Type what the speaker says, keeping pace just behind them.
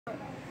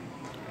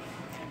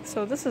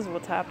So this is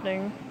what's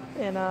happening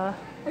in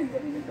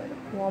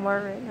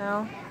Walmart right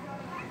now.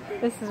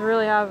 This is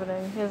really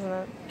happening, isn't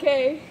it?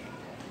 Okay.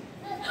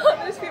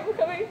 There's people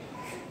coming.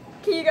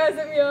 Can you guys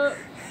let me up?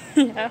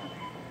 Yeah.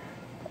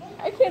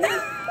 I can't.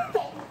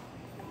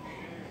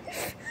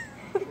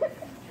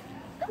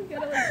 You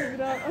gotta like give it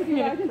up. Okay,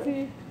 yeah, I can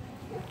see.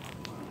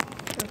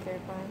 Okay,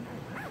 fine.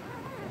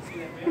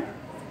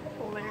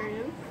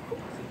 Hilarious.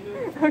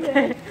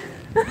 Okay.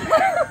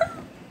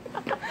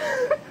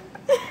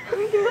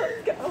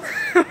 Let's go.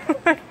 Oh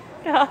my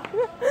god.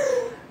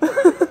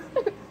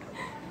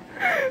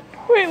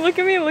 Wait, look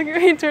at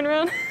me, turn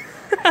around.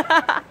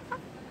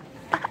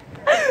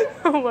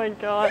 Oh my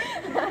god.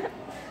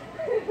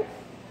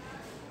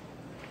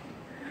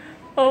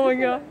 Oh my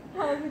god.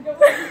 How's it going?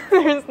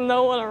 There's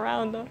no one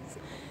around us.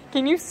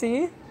 Can you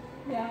see?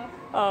 Yeah.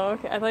 Oh,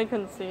 okay. I thought you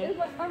couldn't see.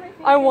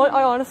 I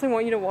honestly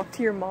want you to walk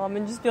to your mom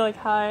and just be like,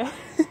 hi.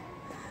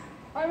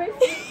 Are my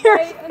feet Your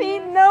straight?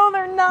 feet? No,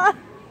 they're not.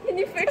 Can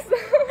you fix them?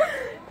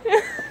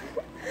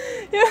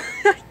 Yeah.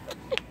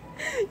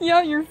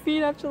 Yeah, your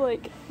feet have to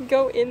like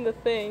go in the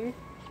thing.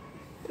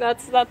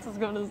 That's as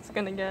good as it's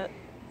gonna get.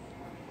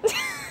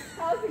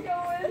 How's it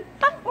going?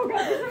 Oh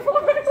god, this is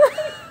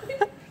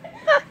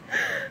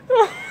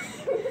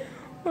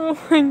Oh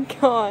my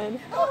god.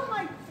 Oh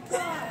my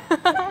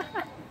god.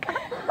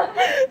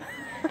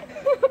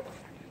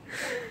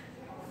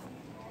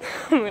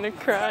 I'm gonna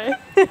cry.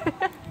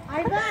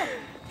 I bet.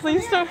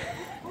 Please don't.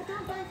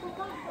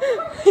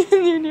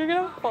 Dude, you're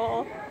gonna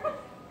fall.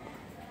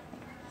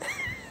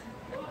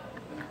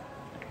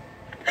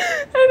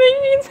 I think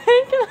you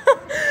take it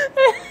off.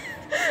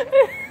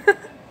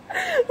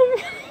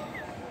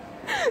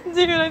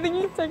 Dude, I think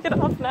you can take it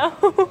off now.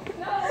 No,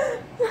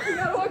 you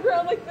gotta walk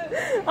around like this.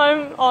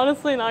 I'm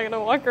honestly not gonna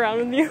walk around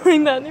with you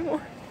like that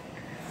anymore.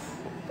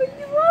 But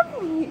you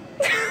love me.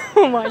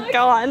 Oh my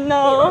god,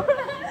 no.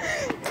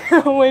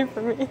 Get away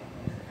from me.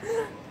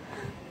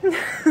 You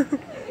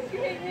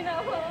hate me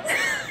now, huh?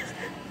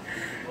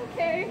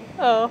 Okay.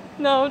 Oh,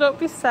 no, don't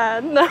be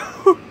sad. No.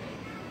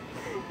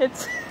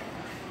 It's...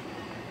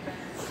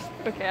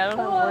 Okay, I don't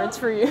have words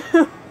for you.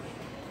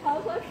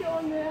 How's life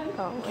going, man?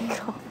 Oh my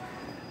god.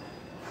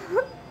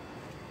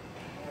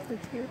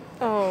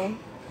 Oh.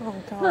 Oh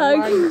god, why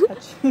are you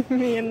touching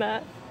me in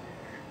that?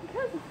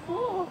 Because it's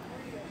full.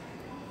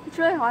 It's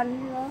really hot in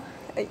here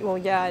though. Well,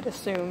 yeah, I'd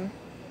assume.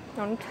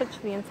 Don't touch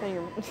the inside of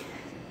your mouth.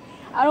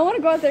 I don't want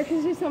to go out there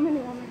because there's so many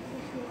women.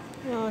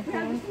 Oh,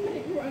 Yeah, okay. just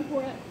make you run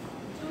for it.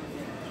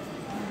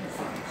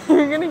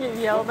 You're gonna get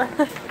yelled at.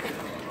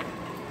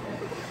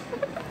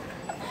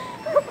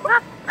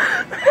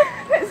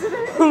 Is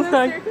the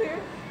stair clear?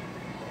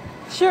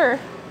 Sure.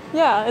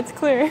 Yeah, it's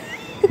clear.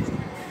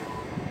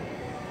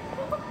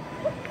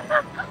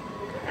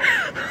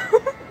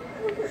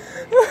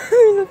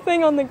 There's a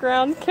thing on the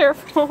ground.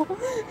 Careful.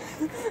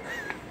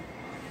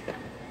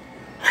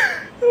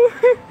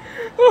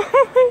 Oh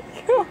my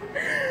god.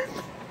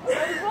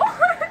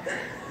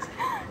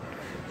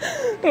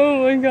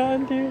 Oh my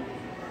god, dude.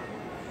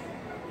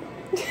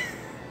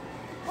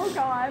 Oh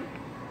god.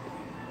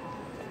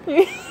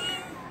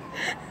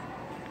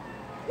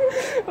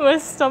 My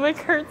stomach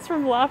hurts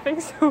from laughing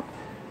so much.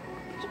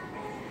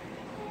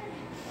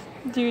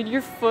 Dude,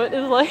 your foot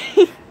is like,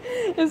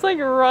 it's like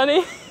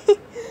running.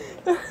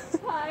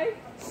 Hi.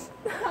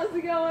 How's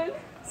it going?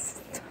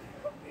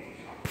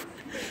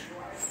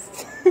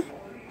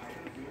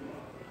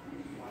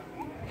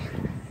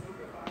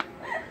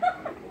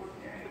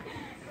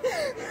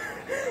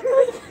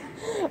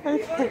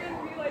 Okay.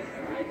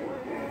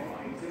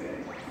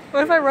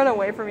 What if I run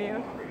away from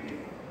you?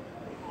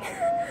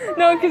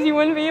 No, because you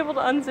wouldn't be able to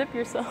unzip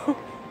yourself.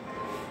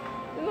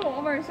 There's a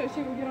Walmart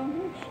associate will get on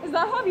me. Is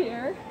that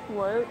Javier?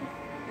 What?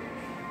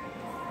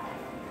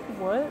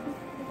 What?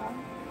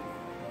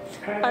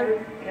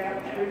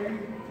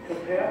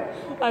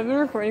 I've been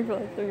recording for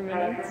like 3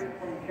 minutes.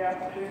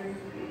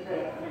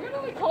 You're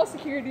gonna like call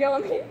security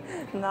on me.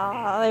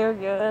 Nah, they're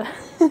good.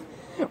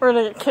 We're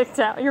gonna get kicked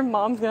out. Your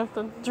mom's gonna have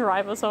to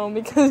drive us home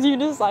because you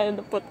decided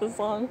to put this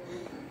on.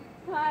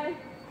 Hi.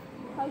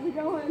 How's it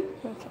going?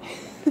 Okay.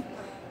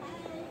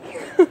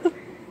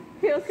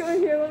 Okay, let's go in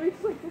here. Let me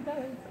just like sit down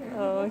and stare.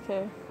 Oh,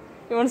 okay.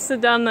 You want to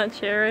sit down in that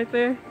chair right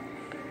there?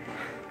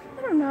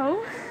 I don't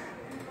know.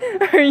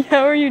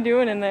 How are you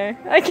doing in there?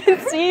 I can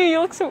see you. You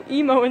look so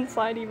emo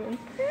inside even.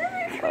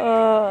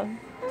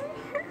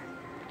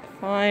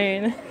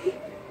 Fine.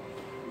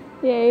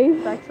 Yay.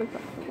 That's so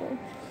comfortable.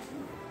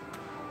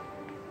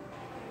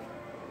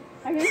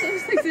 I guess I'll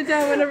just like sit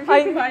down whenever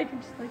people I can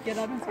just like get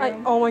up and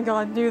sit. Oh my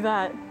god, do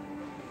that.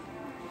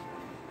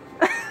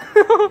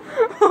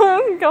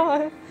 Oh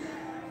god.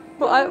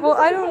 Well,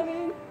 I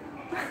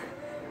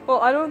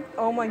don't.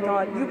 Oh my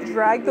god, you've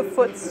dragged the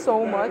foot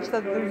so much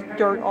that there's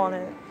dirt on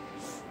it.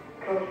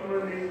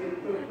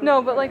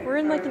 No, but like we're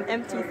in like an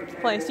empty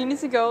place. You need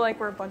to go like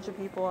where a bunch of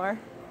people are.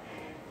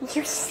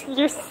 You're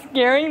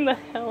scaring the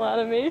hell out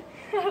of me.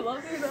 I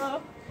love you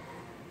though.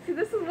 See,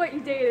 this is what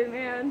you dated,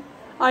 man.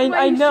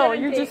 I know,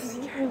 you're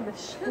just scaring the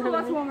shit There's out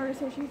lots of of me. Walmart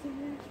associates in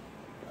here.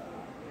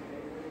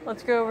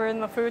 Let's go over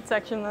in the food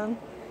section then.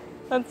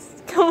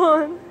 Come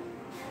on.